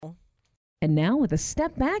And now, with a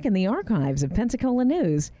step back in the archives of Pensacola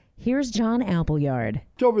News, here's John Appleyard.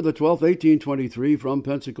 October the 12th, 1823, from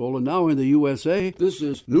Pensacola, now in the USA, this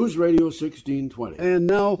is News Radio 1620. And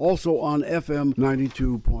now also on FM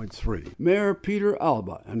 92.3. Mayor Peter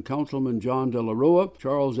Alba and Councilman John De La Rua,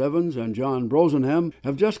 Charles Evans, and John Brosenham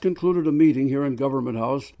have just concluded a meeting here in Government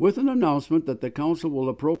House with an announcement that the council will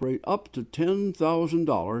appropriate up to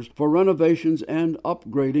 $10,000 for renovations and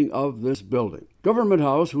upgrading of this building. Government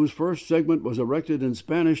House, whose first segment was erected in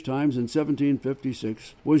Spanish times in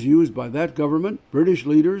 1756, was used by that government, British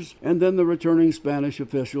leaders, and then the returning Spanish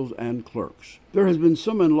officials and clerks. There has been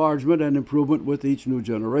some enlargement and improvement with each new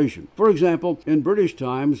generation. For example, in British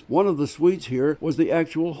times, one of the suites here was the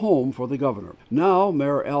actual home for the governor. Now,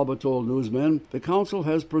 Mayor Alba told newsmen, the council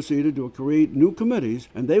has proceeded to create new committees,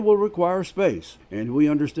 and they will require space. And we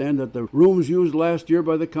understand that the rooms used last year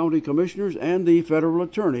by the county commissioners and the federal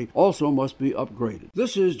attorney also must be upgraded.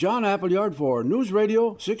 This is John Appleyard for News Radio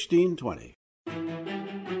 1620.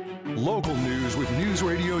 Local news with News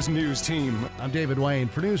Radio's news team. I'm David Wayne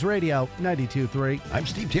for News Radio 92.3. I'm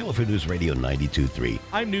Steve Taylor for News Radio 92.3.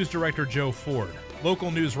 I'm News Director Joe Ford. Local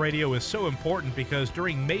news radio is so important because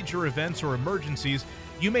during major events or emergencies,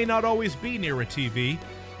 you may not always be near a TV.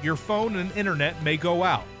 Your phone and internet may go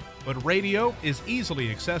out. But radio is easily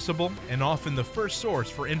accessible and often the first source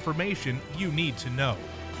for information you need to know.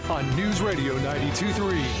 On News Radio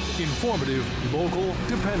 92.3. Informative, local,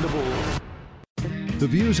 dependable. The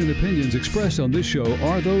views and opinions expressed on this show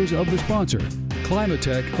are those of the sponsor,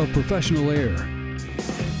 Climatech of Professional Air.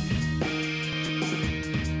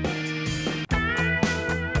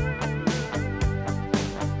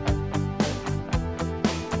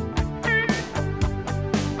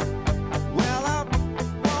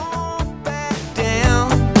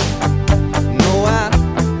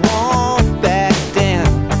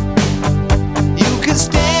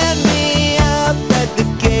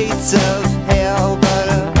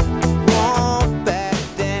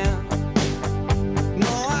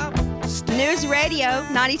 Radio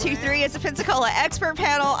 92.3 is the Pensacola Expert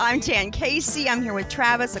Panel. I'm Jan Casey. I'm here with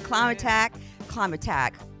Travis of Climatech.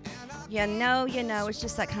 Climatech. You know, it's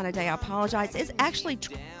just that kind of day. I apologize. It's actually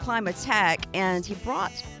Climatech, and he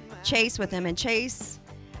brought Chase with him. And Chase,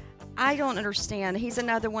 I don't understand. He's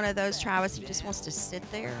another one of those, Travis, who just wants to sit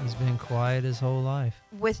there. He's been quiet his whole life.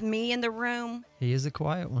 With me in the room. He is a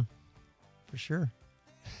quiet one, for sure.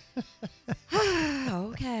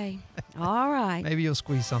 Okay. All right. Maybe you'll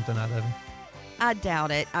squeeze something out of him. I doubt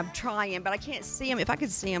it. I'm trying, but I can't see him. If I could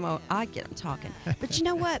see him, I'd get him talking. But you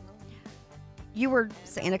know what? You were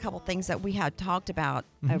saying a couple things that we had talked about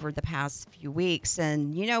over the past few weeks.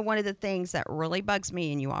 And, you know, one of the things that really bugs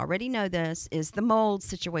me, and you already know this, is the mold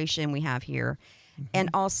situation we have here. And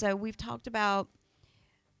also, we've talked about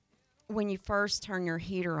when you first turn your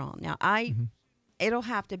heater on. Now, it'll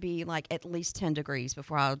have to be like at least 10 degrees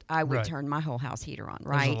before I would turn my whole house heater on,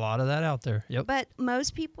 right? There's a lot of that out there. Yep. But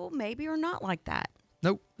most people maybe are not like that.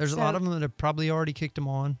 Nope. There's a lot of them that have probably already kicked them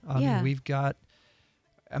on.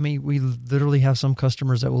 We literally have some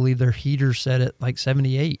customers that will leave their heater set at like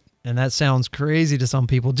 78. And that sounds crazy to some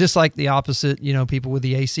people, just like the opposite, you know, people with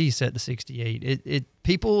the AC set to 68.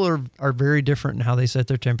 People are very different in how they set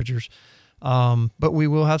their temperatures. But we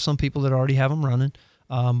will have some people that already have them running.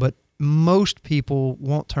 But most people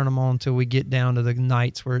won't turn them on until we get down to the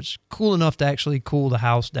nights where it's cool enough to actually cool the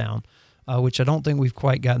house down, which I don't think we've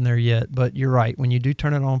quite gotten there yet. But you're right. When you do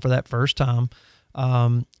turn it on for that first time,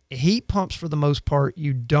 heat pumps, for the most part,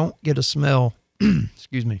 you don't get a smell,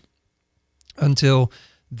 excuse me, until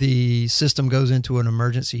the system goes into an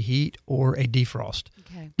emergency heat or a defrost.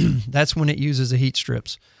 Okay. That's when it uses the heat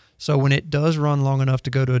strips. So when it does run long enough to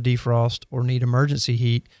go to a defrost or need emergency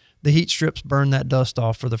heat, the heat strips burn that dust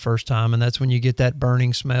off for the first time, and that's when you get that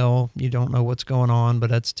burning smell. You don't know what's going on,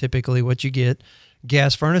 but that's typically what you get.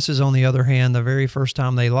 Gas furnaces, on the other hand, the very first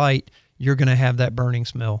time they light, you're going to have that burning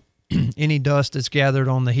smell. Any dust that's gathered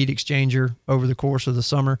on the heat exchanger over the course of the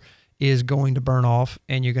summer is going to burn off,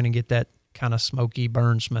 and you're going to get that kind of smoky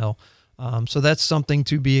burn smell. So that's something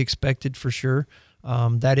to be expected for sure.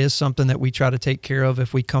 That is something that we try to take care of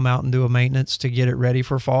if we come out and do a maintenance to get it ready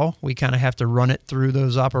for fall. We kind of have to run it through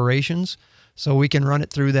those operations so we can run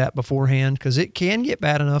it through that beforehand, because it can get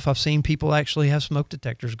bad enough. I've seen people actually have smoke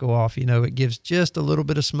detectors go off. You know, it gives just a little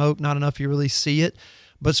bit of smoke, not enough you really see it,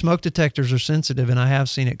 but smoke detectors are sensitive, and I have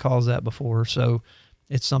seen it cause that before. So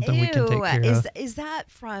it's something we can take care of. Is that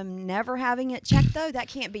from never having it checked, though? That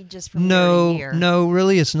can't be just from year to year. No,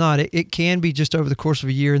 really it's not. It can be just over the course of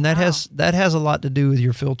a year, and that has a lot to do with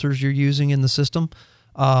your filters you're using in the system.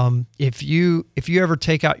 If you ever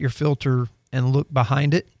take out your filter and look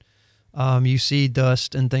behind it, You see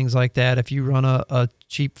dust and things like that. If you run a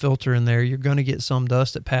cheap filter in there, you're going to get some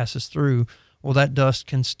dust that passes through. Well, that dust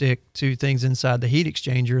can stick to things inside the heat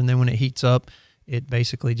exchanger, and then when it heats up, it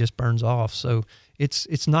basically just burns off. So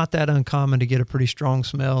it's not that uncommon to get a pretty strong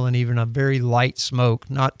smell and even a very light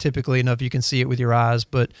smoke. Not typically enough you can see it with your eyes,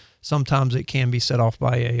 but sometimes it can be set off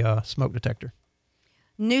by a smoke detector.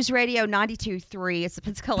 News Radio 92.3. It's the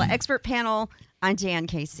Pensacola Expert Panel. I'm Jan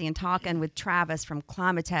Casey and talking with Travis from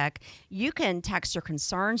Climatech. You can text your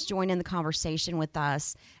concerns, join in the conversation with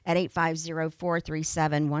us at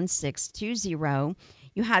 850-437-1620.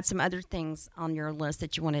 You had some other things on your list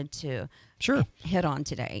that you wanted to hit on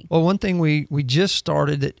today. Well, one thing we just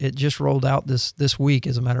started, it just rolled out this week,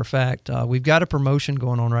 as a matter of fact. We've got a promotion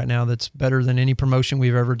going on right now that's better than any promotion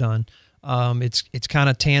we've ever done. It's kind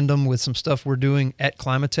of tandem with some stuff we're doing at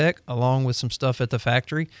Climatech along with some stuff at the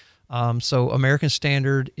factory. So American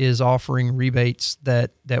Standard is offering rebates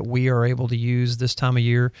that we are able to use this time of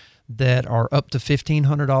year that are up to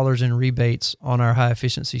 $1,500 in rebates on our high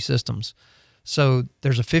efficiency systems. So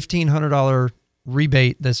there's a $1,500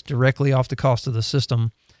 rebate that's directly off the cost of the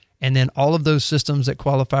system. And then all of those systems that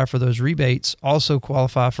qualify for those rebates also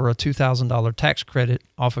qualify for a $2,000 tax credit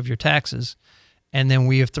off of your taxes. And then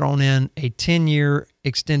we have thrown in a 10-year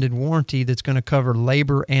extended warranty that's going to cover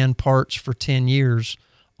labor and parts for 10 years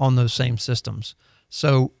on those same systems.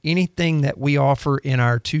 So anything that we offer in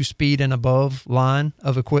our 2-speed and above line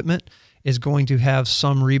of equipment is going to have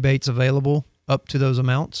some rebates available up to those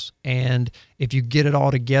amounts. And if you get it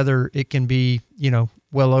all together, it can be,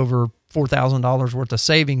 well over $4,000 worth of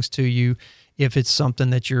savings to you if it's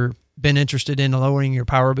something that you're been interested in lowering your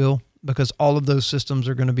power bill, because all of those systems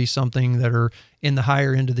are going to be something that are in the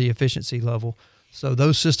higher end of the efficiency level. So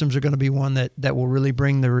those systems are going to be one that will really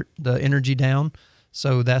bring the energy down.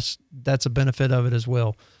 So that's a benefit of it as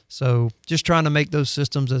well. So just trying to make those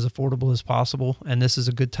systems as affordable as possible. And this is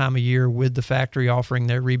a good time of year with the factory offering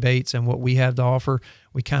their rebates and what we have to offer.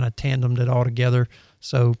 We kind of tandemed it all together.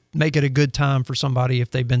 So make it a good time for somebody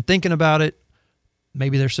if they've been thinking about it.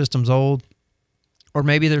 Maybe their system's old, or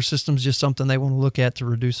maybe their system's just something they want to look at to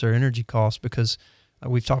reduce their energy costs, because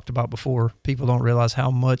we've talked about before, people don't realize how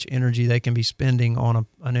much energy they can be spending on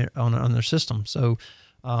their system. So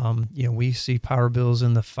we see power bills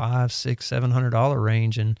in the $500, $600, $700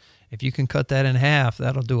 range. And if you can cut that in half,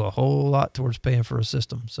 that'll do a whole lot towards paying for a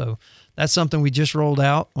system. So that's something we just rolled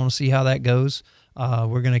out. I want to see how that goes.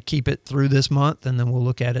 We're going to keep it through this month, and then we'll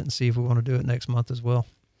look at it and see if we want to do it next month as well.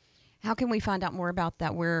 How can we find out more about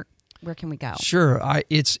that? Where can we go? Sure.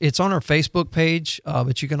 It's on our Facebook page,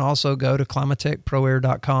 but you can also go to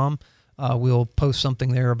climatechproair.com. We'll post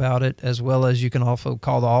something there about it, as well as you can also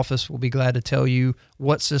call the office. We'll be glad to tell you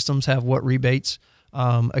what systems have what rebates.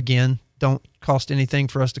 Again, don't cost anything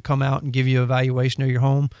for us to come out and give you an evaluation of your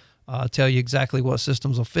home, tell you exactly what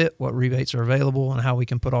systems will fit, what rebates are available, and how we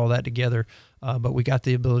can put all that together. But we got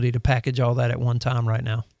the ability to package all that at one time right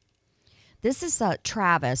now. This is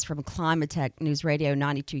Travis from Climatech News Radio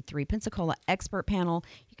 92.3 Pensacola Expert Panel.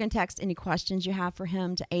 You can text any questions you have for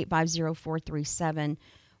him to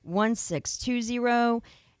 850-437-1620.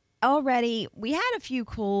 Already, we had a few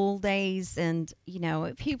cool days, and,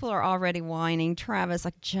 people are already whining. Travis,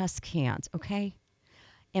 I just can't, okay?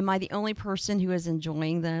 Am I the only person who is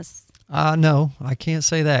enjoying this? No, I can't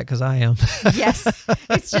say that, because I am. Yes.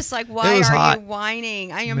 It's just like, why are you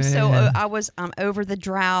whining? I am I'm over the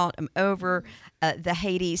drought. I'm over the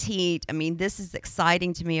Hades heat. I mean, this is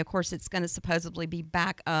exciting to me. Of course, it's going to supposedly be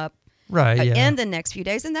back up in the next few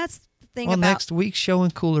days, and that's thing about next week's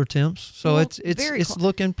showing cooler temps, so it's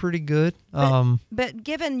looking pretty good. But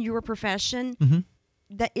given your profession,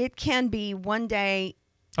 that it can be one day.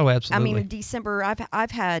 Oh, absolutely. I mean, in December,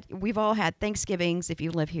 we've all had Thanksgivings, if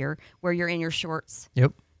you live here, where you're in your shorts,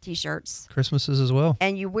 T-shirts, Christmases as well,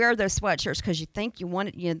 and you wear those sweatshirts because you think you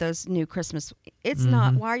want those new Christmas. It's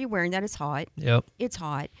not. Why are you wearing that? It's hot. Yep, it's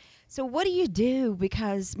hot. So what do you do?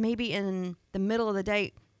 Because maybe in the middle of the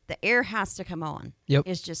day, the air has to come on. Yep.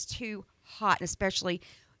 It's just too hot, especially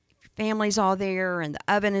if your family's all there and the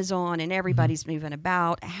oven is on and everybody's moving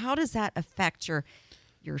about. How does that affect your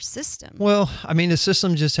system? Well, I mean, the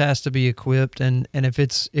system just has to be equipped, and if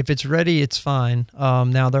it's ready, it's fine.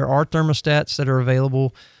 Now, there are thermostats that are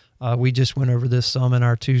available. We just went over this some in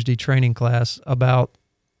our Tuesday training class about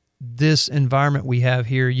this environment we have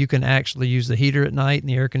here. You can actually use the heater at night and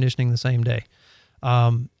the air conditioning the same day.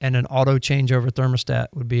 And an auto changeover thermostat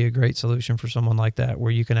would be a great solution for someone like that,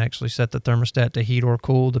 where you can actually set the thermostat to heat or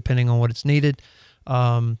cool depending on what it's needed.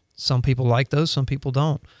 Some people like those, some people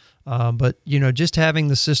don't. But, just having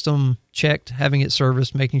the system checked, having it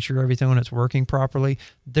serviced, making sure everything when it's working properly,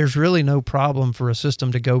 there's really no problem for a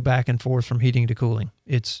system to go back and forth from heating to cooling.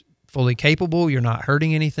 It's fully capable. You're not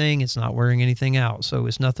hurting anything. It's not wearing anything out. So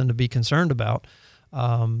it's nothing to be concerned about.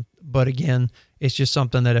 But again, it's just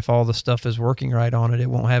something that if all the stuff is working right on it, it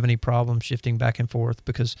won't have any problem shifting back and forth,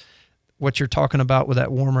 because what you're talking about with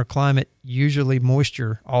that warmer climate, usually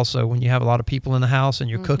moisture also when you have a lot of people in the house and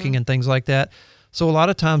you're cooking and things like that. So a lot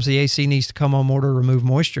of times the AC needs to come on more to remove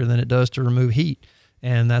moisture than it does to remove heat.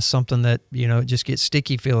 And that's something that, it just gets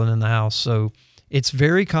sticky feeling in the house. So it's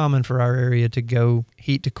very common for our area to go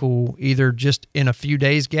heat to cool, either just in a few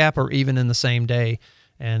days gap or even in the same day.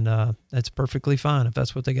 And that's perfectly fine. If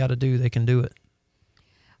that's what they got to do, they can do it.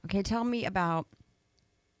 Okay, tell me about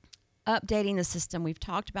updating the system. We've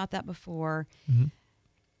talked about that before.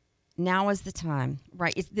 Now is the time,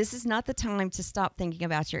 right? This is not the time to stop thinking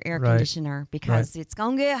about your air conditioner, because it's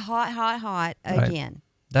going to get hot again.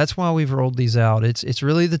 That's why we've rolled these out. It's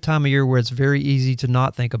really the time of year where it's very easy to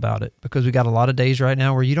not think about it, because we got a lot of days right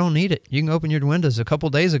now where you don't need it. You can open your windows. A couple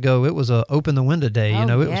days ago, it was a open the window day.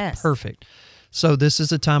 It was perfect. So this is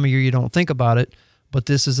the time of year you don't think about it, but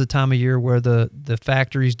this is the time of year where the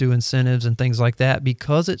factories do incentives and things like that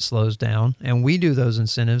because it slows down, and we do those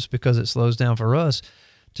incentives because it slows down for us,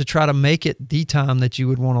 to try to make it the time that you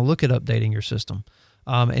would want to look at updating your system.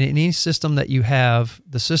 And any system that you have,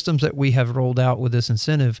 the systems that we have rolled out with this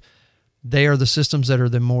incentive, they are the systems that are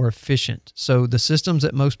the more efficient. So the systems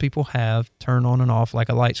that most people have turn on and off like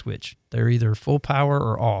a light switch. They're either full power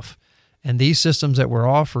or off. And these systems that we're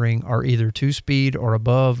offering are either 2-speed or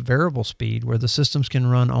above variable speed, where the systems can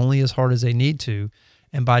run only as hard as they need to.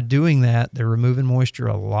 And by doing that, they're removing moisture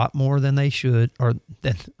a lot more than they should, or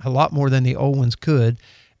a lot more than the old ones could.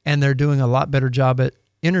 And they're doing a lot better job at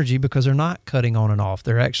energy because they're not cutting on and off.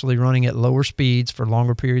 They're actually running at lower speeds for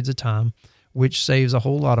longer periods of time, which saves a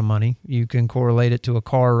whole lot of money. You can correlate it to a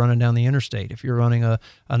car running down the interstate. If you're running a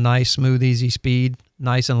nice, smooth, easy speed,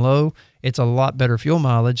 nice and low, it's a lot better fuel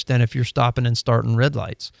mileage than if you're stopping and starting red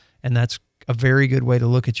lights. And that's a very good way to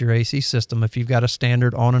look at your AC system. If you've got a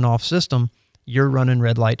standard on and off system, you're running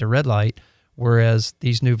red light to red light. Whereas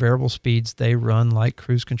these new variable speeds, they run like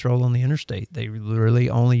cruise control on the interstate. They literally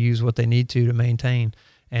only use what they need to maintain.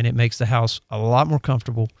 And it makes the house a lot more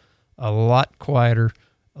comfortable, a lot quieter,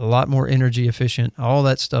 a lot more energy efficient. All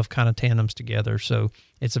that stuff kind of tandems together. So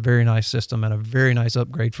it's a very nice system and a very nice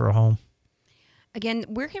upgrade for a home. Again,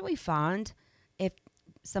 where can we find, if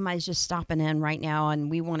somebody's just stopping in right now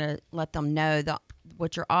and we want to let them know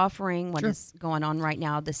what you're offering, what is going on right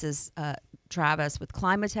now? This is Travis with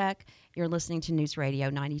Climatech. You're listening to News Radio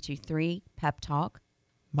 92.3 Pep Talk.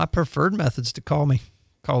 My preferred method's to call me.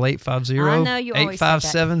 Call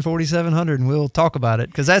 850-857-4700 and we'll talk about it,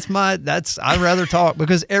 because I'd rather talk,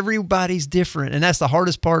 because everybody's different. And that's the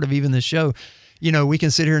hardest part of even this show. We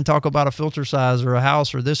can sit here and talk about a filter size or a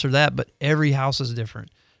house or this or that, but every house is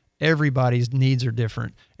different. Everybody's needs are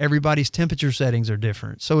different. Everybody's temperature settings are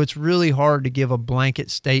different. So it's really hard to give a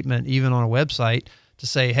blanket statement, even on a website, to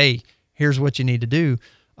say, hey, here's what you need to do.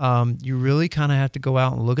 You really kind of have to go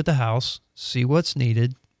out and look at the house, see what's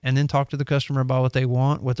needed, and then talk to the customer about what they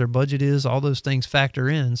want, what their budget is. All those things factor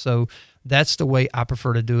in. So that's the way I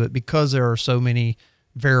prefer to do it, because there are so many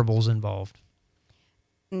variables involved.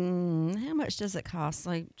 How much does it cost?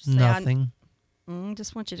 Nothing.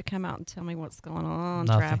 Just want you to come out and tell me what's going on,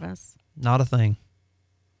 Nothing. Travis. Not a thing.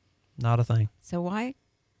 Not a thing. So why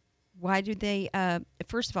do they,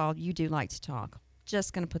 first of all, you do like to talk.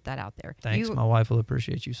 Just going to put that out there. Thanks. My wife will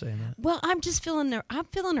appreciate you saying that. I'm feeling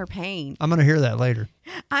her pain. I'm going to hear that later.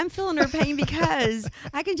 I'm feeling her pain because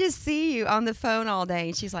I can just see you on the phone all day.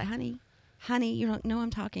 And she's like, honey, you don't know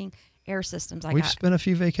I'm talking air systems. We've spent a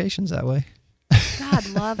few vacations that way. God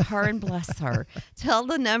love her and bless her. Tell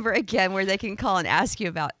the number again where they can call and ask you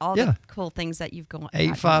about all the cool things that you've gone.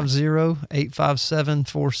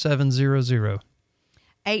 850-857-4700.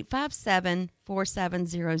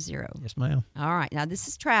 857-4700. Yes, ma'am. All right. Now, this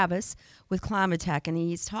is Travis with Climatech, and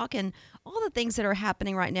he's talking all the things that are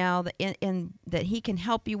happening right now that he can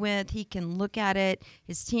help you with. He can look at it.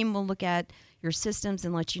 His team will look at your systems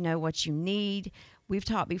and let you know what you need. We've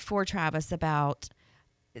talked before, Travis, about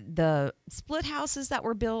the split houses that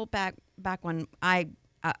were built back when I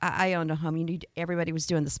owned a home. Everybody was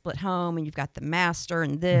doing the split home, and you've got the master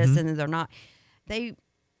and this, and they're not.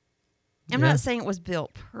 I'm not saying it was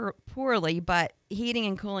built poorly, but heating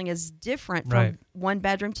and cooling is different from one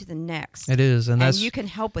bedroom to the next. It is, and you can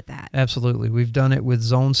help with that. Absolutely. We've done it with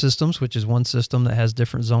zone systems, which is one system that has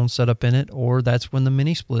different zones set up in it, or that's when the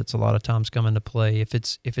mini splits a lot of times come into play. If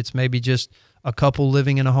it's maybe just a couple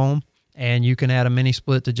living in a home and you can add a mini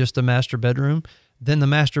split to just the master bedroom, then the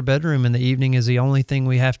master bedroom in the evening is the only thing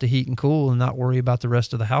we have to heat and cool and not worry about the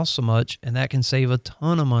rest of the house so much. And that can save a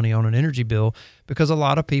ton of money on an energy bill, because a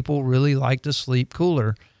lot of people really like to sleep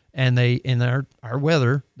cooler. And they, in our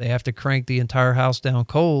weather, they have to crank the entire house down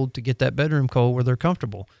cold to get that bedroom cold where they're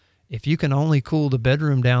comfortable. If you can only cool the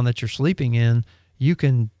bedroom down that you're sleeping in, you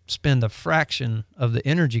can spend a fraction of the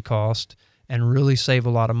energy cost and really save a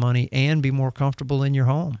lot of money and be more comfortable in your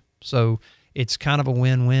home. So it's kind of a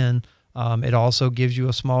win-win. It also gives you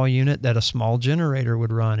a small unit that a small generator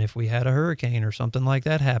would run if we had a hurricane or something like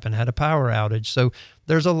that happen, had a power outage. So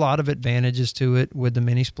there's a lot of advantages to it with the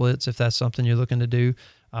mini splits if that's something you're looking to do.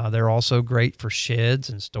 They're also great for sheds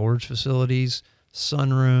and storage facilities,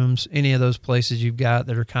 sunrooms, any of those places you've got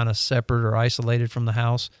that are kind of separate or isolated from the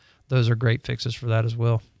house. Those are great fixes for that as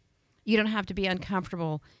well. You don't have to be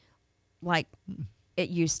uncomfortable like it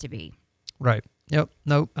used to be. Right. Yep.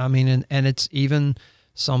 Nope. I mean, and it's even,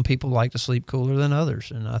 some people like to sleep cooler than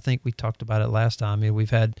others. And I think we talked about it last time. I mean, we've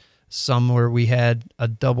had some where we had a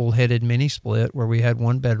double-headed mini split where we had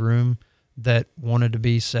one bedroom that wanted to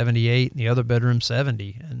be 78 and the other bedroom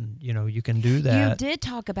 70. And, you know, you can do that. You did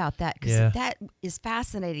talk about that, because that is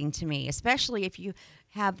fascinating to me, especially if you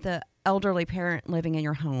have the elderly parent living in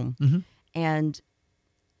your home. Mm-hmm. And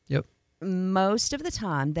yep, most of the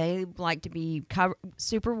time they like to be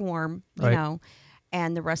super warm, you right, know,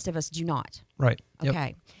 and the rest of us do not. Right. Yep.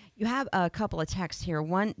 Okay. You have a couple of texts here.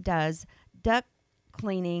 One, does duct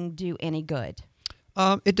cleaning do any good?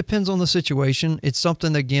 It depends on the situation. It's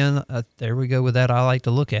something, again, there we go with that I like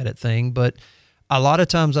to look at it thing. But a lot of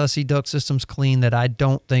times I see duct systems clean that I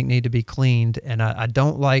don't think need to be cleaned. And I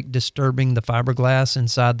don't like disturbing the fiberglass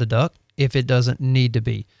inside the duct if it doesn't need to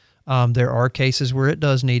be. There are cases where it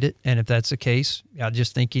does need it. And if that's the case, I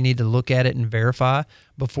just think you need to look at it and verify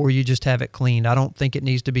before you just have it cleaned. I don't think it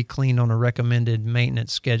needs to be cleaned on a recommended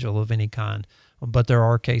maintenance schedule of any kind. But there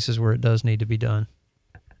are cases where it does need to be done.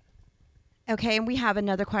 Okay, and we have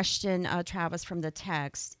another question, Travis, from the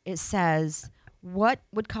text. It says, what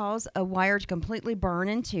would cause a wire to completely burn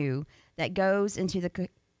in two that goes into the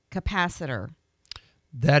capacitor?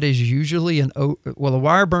 That is usually a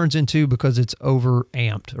wire burns in two because it's over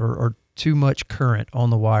amped or too much current on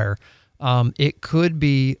the wire. It could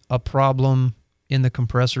be a problem in the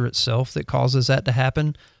compressor itself that causes that to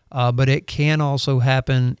happen, but it can also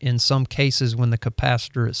happen in some cases when the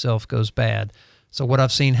capacitor itself goes bad. So what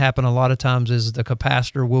I've seen happen a lot of times is the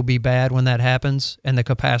capacitor will be bad when that happens and the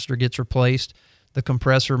capacitor gets replaced. The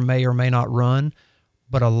compressor may or may not run,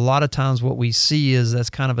 but a lot of times what we see is that's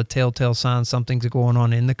kind of a telltale sign something's going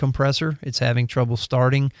on in the compressor. It's having trouble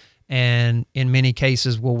starting, and in many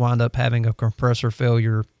cases we'll wind up having a compressor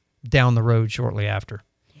failure down the road shortly after.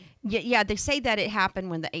 Yeah, they say that it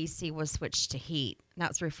happened when the AC was switched to heat.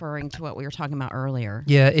 That's referring to what we were talking about earlier.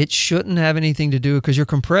 Yeah, it shouldn't have anything to do, because your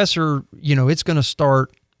compressor, you know, it's going to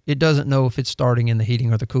start. It doesn't know if it's starting in the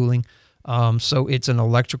heating or the cooling. So it's an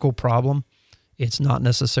electrical problem. It's not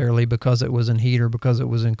necessarily because it was in heat or because it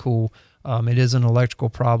was in cool. It is an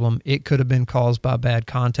electrical problem. It could have been caused by bad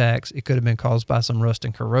contacts. It could have been caused by some rust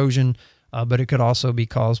and corrosion, but it could also be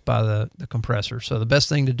caused by the compressor. So the best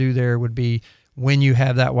thing to do there would be, when you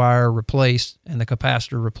have that wire replaced and the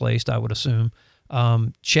capacitor replaced, I would assume,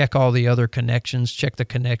 check all the other connections, check the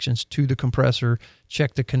connections to the compressor,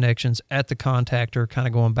 check the connections at the contactor, kind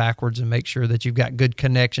of going backwards, and make sure that you've got good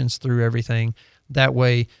connections through everything. That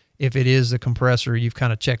way, if it is the compressor, you've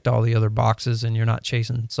kind of checked all the other boxes and you're not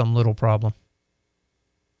chasing some little problem.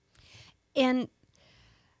 And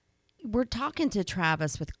we're talking to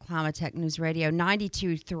Travis with Climatech News Radio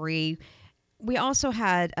 92.3. We also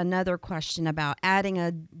had another question about adding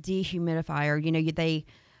a dehumidifier. You know,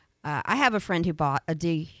 I have a friend who bought a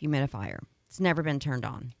dehumidifier. It's never been turned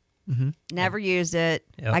on. Mm-hmm. Never used it.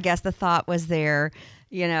 Yep. I guess the thought was there.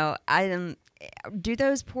 You know, do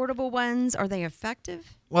those portable ones, are they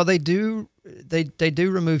effective? Well, they do. They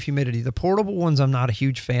do remove humidity. The portable ones I'm not a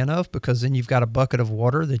huge fan of, because then you've got a bucket of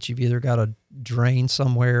water that you've either got to drain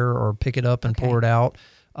somewhere or pick it up and pour it out.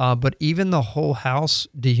 But even the whole house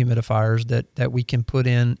dehumidifiers that we can put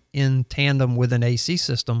in tandem with an AC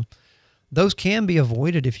system, those can be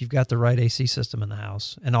avoided if you've got the right AC system in the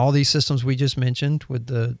house. And all these systems we just mentioned with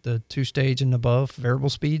the 2-stage and above variable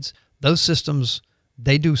speeds, those systems,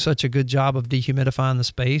 they do such a good job of dehumidifying the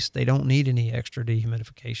space, they don't need any extra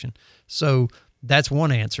dehumidification. So that's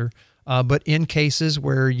one answer. But in cases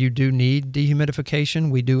where you do need dehumidification,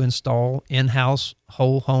 we do install in-house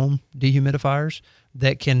whole home dehumidifiers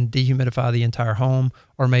that can dehumidify the entire home,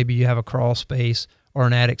 or maybe you have a crawl space, or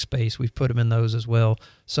an attic space, we've put them in those as well.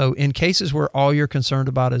 So in cases where all you're concerned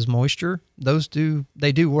about is moisture,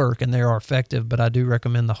 they do work and they are effective, but I do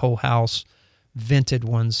recommend the whole house vented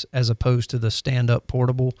ones as opposed to the stand-up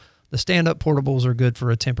portable. The stand-up portables are good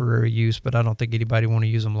for a temporary use, but I don't think anybody want to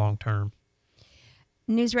use them long-term.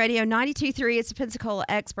 News Radio 92.3, it's a Pensacola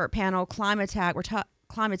expert panel, Climatech.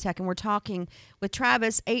 Climatech, and we're talking with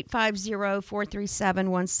Travis,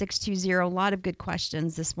 850-437-1620. A lot of good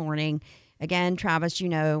questions this morning. Again, Travis,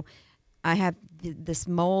 I have this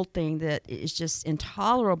mold thing that is just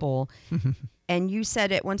intolerable. And you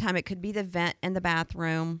said at one time it could be the vent in the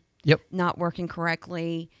bathroom not working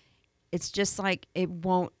correctly. It's just like it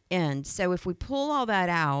won't end. So if we pull all that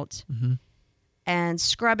out and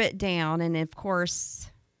scrub it down, and of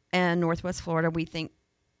course, in Northwest Florida, we think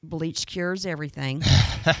bleach cures everything.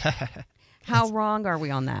 How wrong are we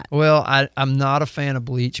on that? Well, I'm not a fan of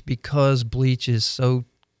bleach because bleach is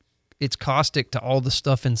it's caustic to all the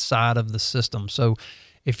stuff inside of the system. So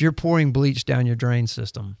if you're pouring bleach down your drain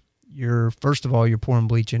system, first of all, you're pouring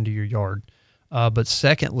bleach into your yard. But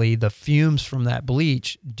secondly, the fumes from that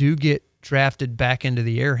bleach do get drafted back into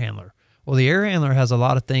the air handler. Well, the air handler has a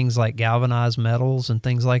lot of things like galvanized metals and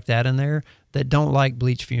things like that in there that don't like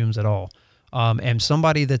bleach fumes at all. And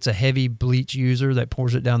somebody that's a heavy bleach user that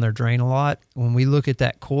pours it down their drain a lot, when we look at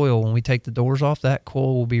that coil, when we take the doors off, that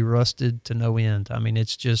coil will be rusted to no end. I mean,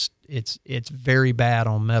 it's very bad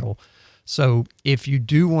on metal. So if you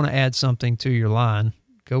do want to add something to your line,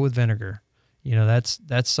 go with vinegar. That's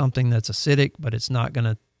something that's acidic, but it's not going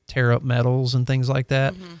to tear up metals and things like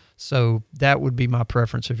that. So that would be my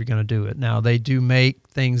preference if you're going to do it. Now, they do make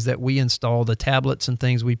things that we install, the tablets and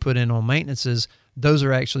things we put in on maintenances. Those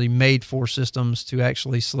are actually made for systems to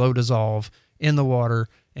actually slow dissolve in the water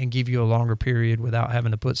and give you a longer period without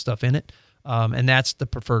having to put stuff in it. And that's the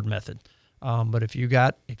preferred method. But if you've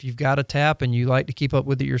got a tap and you like to keep up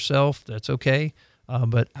with it yourself, that's okay.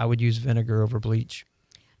 But I would use vinegar over bleach.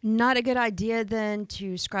 Not a good idea then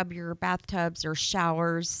to scrub your bathtubs or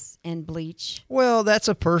showers in bleach. Well, that's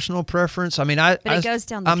a personal preference. I mean, it goes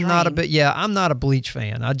down the drain. I'm not a bleach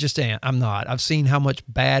fan. I just am. I'm not. I've seen how much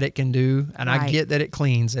bad it can do, and I get that it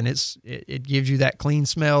cleans and it gives you that clean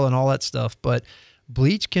smell and all that stuff. But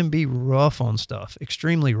bleach can be rough on stuff,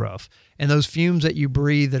 extremely rough. And those fumes that you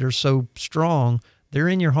breathe that are so strong, they're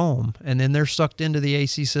in your home, and then they're sucked into the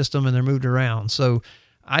AC system and they're moved around. So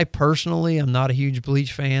I personally am not a huge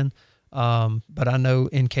bleach fan, but I know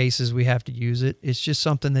in cases we have to use it. It's just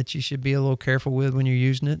something that you should be a little careful with when you're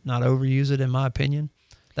using it, not overuse it, in my opinion.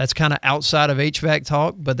 That's kind of outside of HVAC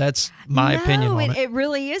talk, but that's my opinion on it. It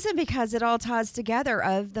really isn't, because it all ties together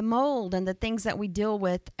of the mold and the things that we deal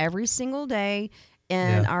with every single day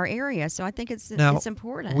in our area. So I think it's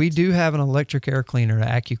important. We do have an electric air cleaner,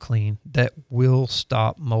 AccuClean, that will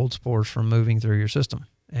stop mold spores from moving through your system.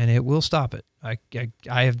 And it will stop it. I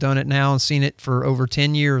have done it now and seen it for over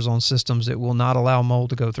 10 years on systems that will not allow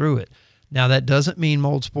mold to go through it. Now, that doesn't mean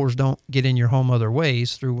mold spores don't get in your home other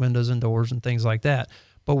ways, through windows and doors and things like that.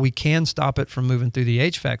 But we can stop it from moving through the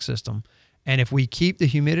HVAC system. And if we keep the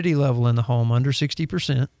humidity level in the home under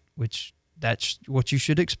 60%, which that's what you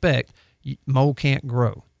should expect, mold can't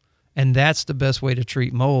grow. And that's the best way to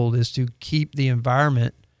treat mold, is to keep the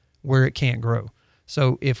environment where it can't grow.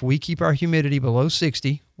 So if we keep our humidity below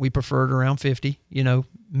 60, we prefer it around 50,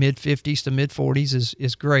 mid 50s to mid 40s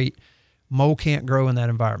is great. Mold can't grow in that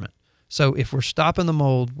environment. So if we're stopping the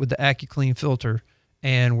mold with the AccuClean filter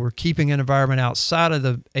and we're keeping an environment outside of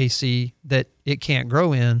the AC that it can't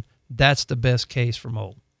grow in, that's the best case for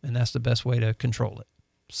mold. And that's the best way to control it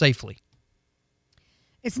safely.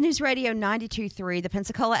 It's News Radio 92.3, the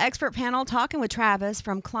Pensacola Expert Panel, talking with Travis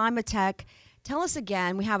from Climatech. Tell us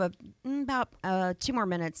again, we have about 2 more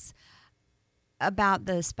minutes, about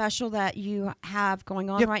the special that you have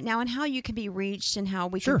going on right now and how you can be reached and how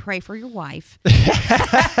we can pray for your wife.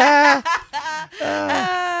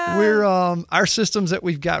 We're our systems that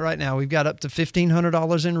we've got right now, we've got up to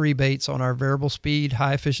 $1,500 in rebates on our variable speed,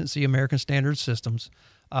 high efficiency American Standard systems.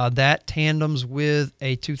 That tandems with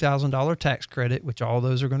a $2,000 tax credit, which all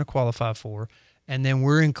those are going to qualify for. And then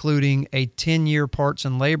we're including a 10-year parts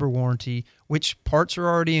and labor warranty, which parts are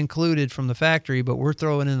already included from the factory, but we're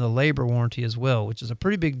throwing in the labor warranty as well, which is a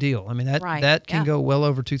pretty big deal. I mean, that can go well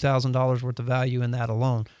over $2,000 worth of value in that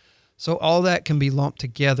alone. So all that can be lumped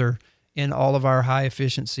together in all of our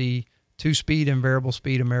high-efficiency 2-speed and variable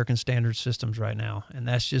speed American Standard systems right now. And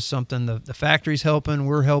that's just something the factory's helping,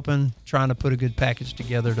 we're helping, trying to put a good package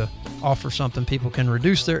together to offer something people can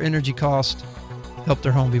reduce their energy cost, help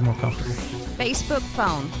their home be more comfortable. Facebook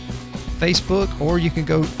phone. Facebook, or you can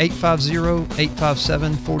go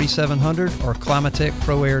 850-857-4700 or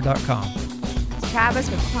climatechproair.com.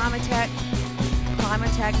 Travis with Climatech,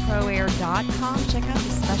 climatechproair.com. Check out the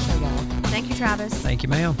special, y'all. Thank you, Travis. Thank you,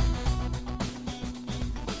 ma'am.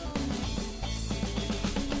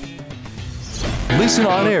 Listen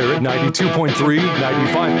on air at 92.3,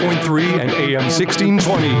 95.3, and AM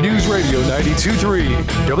 1620. News Radio 92.3.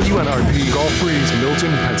 WNRP Gulf Breeze,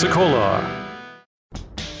 Milton, Pensacola.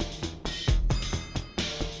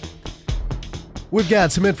 We've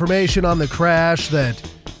got some information on the crash that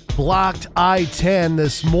blocked I-10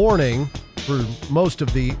 this morning for most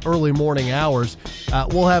of the early morning hours.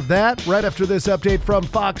 We'll have that right after this update from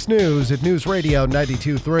Fox News at News Radio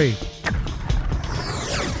 92.3.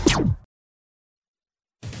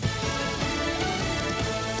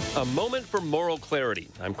 A moment for moral clarity.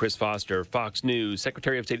 I'm Chris Foster, Fox News.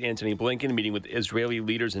 Secretary of State Antony Blinken, meeting with Israeli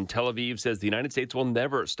leaders in Tel Aviv, says the United States will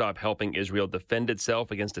never stop helping Israel defend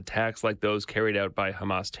itself against attacks like those carried out by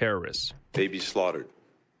Hamas terrorists. Babies slaughtered,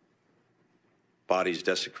 bodies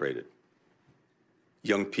desecrated,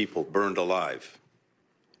 young people burned alive,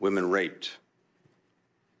 women raped,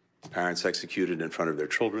 parents executed in front of their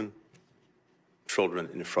children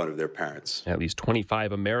in front of their parents. At least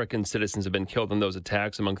 25 American citizens have been killed in those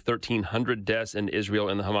attacks, among 1,300 deaths in Israel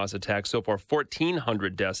in the Hamas attacks. So far,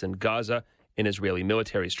 1,400 deaths in Gaza in Israeli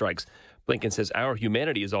military strikes. Blinken says our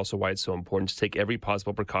humanity is also why it's so important to take every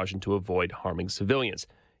possible precaution to avoid harming civilians.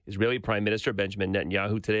 Israeli Prime Minister Benjamin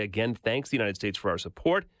Netanyahu today again thanks the United States for our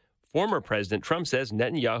support. Former President Trump says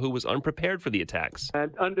Netanyahu was unprepared for the attacks.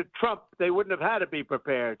 And under Trump, they wouldn't have had to be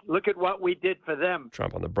prepared. Look at what we did for them.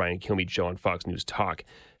 Trump on the Brian Kilmeade Show on Fox News Talk.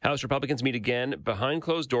 House Republicans meet again behind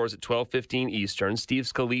closed doors at 12:15 Eastern. Steve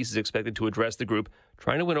Scalise is expected to address the group,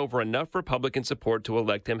 trying to win over enough Republican support to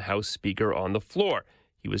elect him House Speaker on the floor.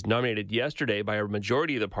 He was nominated yesterday by a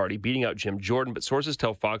majority of the party, beating out Jim Jordan, but sources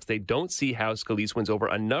tell Fox they don't see how Scalise wins over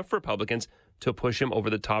enough Republicans to push him over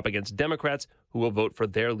the top against Democrats who will vote for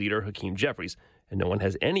their leader, Hakeem Jeffries. And no one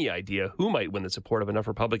has any idea who might win the support of enough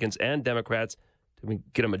Republicans and Democrats to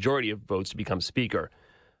get a majority of votes to become Speaker.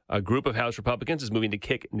 A group of House Republicans is moving to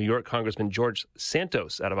kick New York Congressman George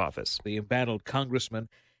Santos out of office. The embattled congressman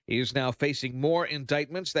is now facing more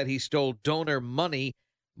indictments that he stole donor money,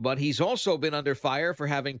 but he's also been under fire for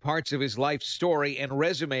having parts of his life story and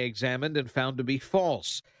resume examined and found to be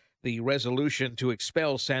false. The resolution to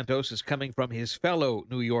expel Santos is coming from his fellow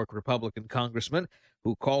New York Republican congressman,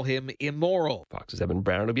 who call him immoral. Fox's Evan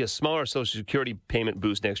Brown. It'll be a smaller Social Security payment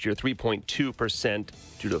boost next year, 3.2%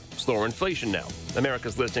 due to slower inflation now.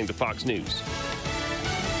 America's listening to Fox News.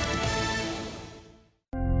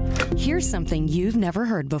 Here's something you've never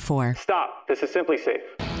heard before. Stop. This is Simply Safe.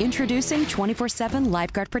 Introducing 24/7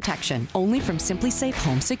 Lifeguard Protection, only from Simply Safe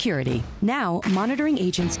Home Security. Now, monitoring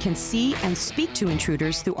agents can see and speak to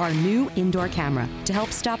intruders through our new indoor camera to help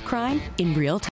stop crime in real time.